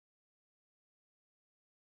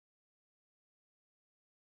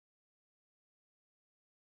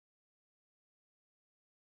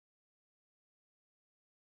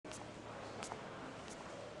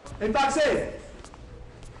Hey, Foxy!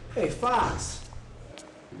 Hey, Fox!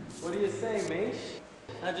 What do you say, Maish?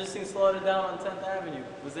 I just seen Slaughtered Down on 10th Avenue.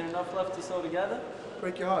 Was there enough left to sew together?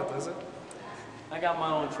 Break your heart, does it? I got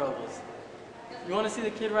my own troubles. You want to see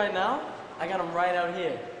the kid right now? I got him right out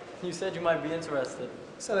here. You said you might be interested.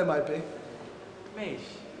 Said I might be. Maish,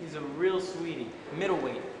 he's a real sweetie.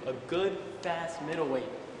 Middleweight. A good, fast middleweight.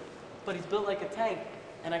 But he's built like a tank,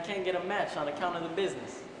 and I can't get a match on account of the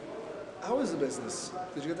business. How is the business?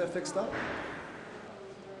 Did you get that fixed up?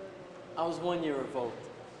 I was 1 year revoked.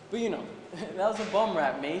 But you know, that was a bum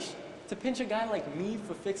rap, Maish. To pinch a guy like me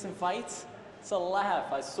for fixing fights, it's a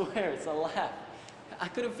laugh, I swear, it's a laugh. I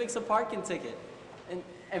couldn't fix a parking ticket.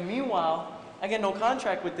 And meanwhile, I get no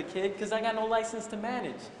contract with the kid because I got no license to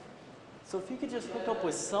manage. So if you could just hook up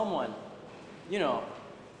with someone, you know,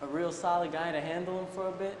 a real solid guy to handle him for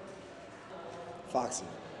a bit. Foxy,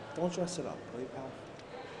 don't dress it up, will you, pal?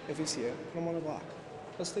 If he's here, put him on the block.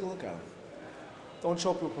 Let's take a look at him. Don't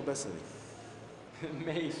choke with publicity.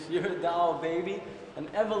 Maish, you're a doll, baby. An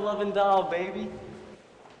ever-loving doll, baby.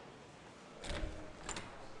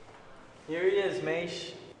 Here he is,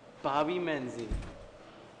 Maish. Bobby Menzie.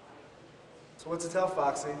 So what's to tell,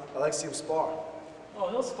 Foxy? I like to see him spar. Oh,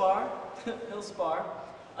 he'll spar. He'll spar.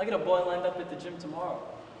 I'll get a boy lined up at the gym tomorrow.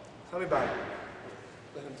 Tell me about it.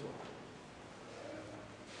 Let him talk.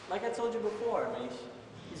 Like I told you before, Maish,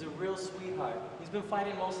 he's a real sweetheart. He's been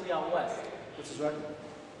fighting mostly out west. What's his record?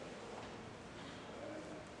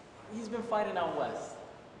 He's been fighting out west.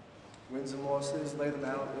 Wins and losses, lay them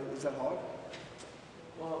out. Is that hard?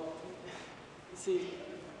 Well, you see,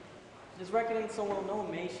 his record ain't so well known,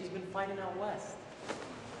 Maish. He's been fighting out west.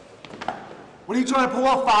 What are you trying to pull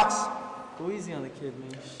off, Fox? Go easy on the kid,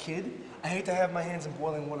 Maish. Kid? I hate to have my hands in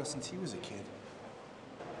boiling water since he was a kid.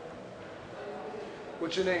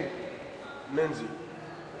 What's your name? Menzie.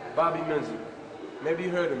 Bobby Menzie. Maybe you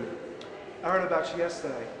heard of me. I heard about you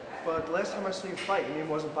yesterday, but the last time I saw you fight, your name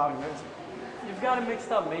wasn't Bobby Menzie. You've got it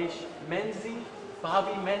mixed up, Maish. Menzie,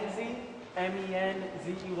 Bobby Menzie,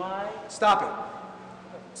 M-E-N-Z-E-Y. Stop it.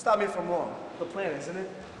 Stop me if I'm wrong. The plan, isn't it?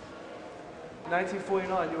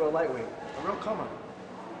 1949, you were a lightweight. A real comer.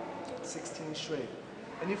 16 straight.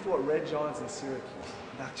 And you fought Red Johns in Syracuse.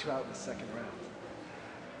 Knocked you out in the second round.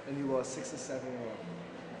 And you lost 6 or 7 in a row.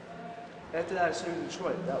 After that, I saw you in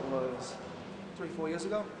Detroit. That was 3-4 years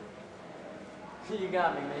ago? You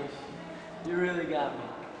got me, Maish. You really got me.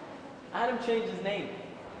 I had him change his name,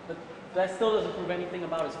 but that still doesn't prove anything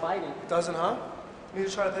about his fighting. It doesn't, huh? You need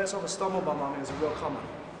to try to pass off a stumble bum on me as a real comer.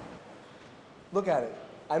 Look at it.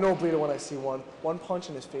 I know a bleeder when I see one. One punch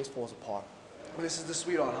and his face falls apart. Well, this is the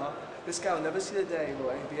sweetheart, huh? This guy will never see the day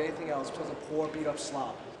where he'll be anything else besides a poor, beat-up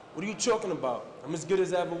slob. What are you talking about? I'm as good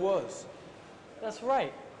as I ever was. That's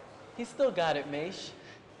right. He still got it, Maish.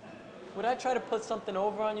 Would I try to put something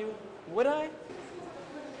over on you? Would I?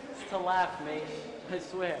 It's to laugh, Maish. I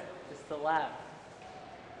swear. It's to laugh.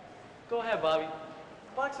 Go ahead, Bobby.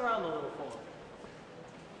 Box around a little for him.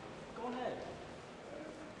 Go ahead.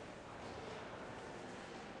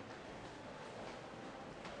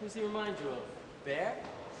 Who's he remind you of? Bear?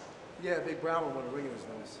 Yeah, a big brown one with a ring in his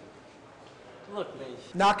nose. Look,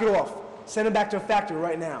 Maish. Knock it off. Send him back to a factory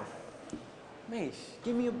right now. Maish,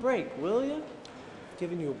 give me a break, will you?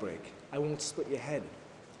 Giving you a break. I won't split your head.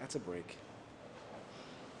 That's a break.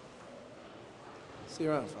 See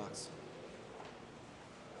you around, Fox.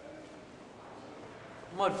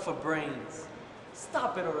 Mud for brains.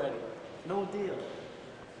 Stop it already. No deal.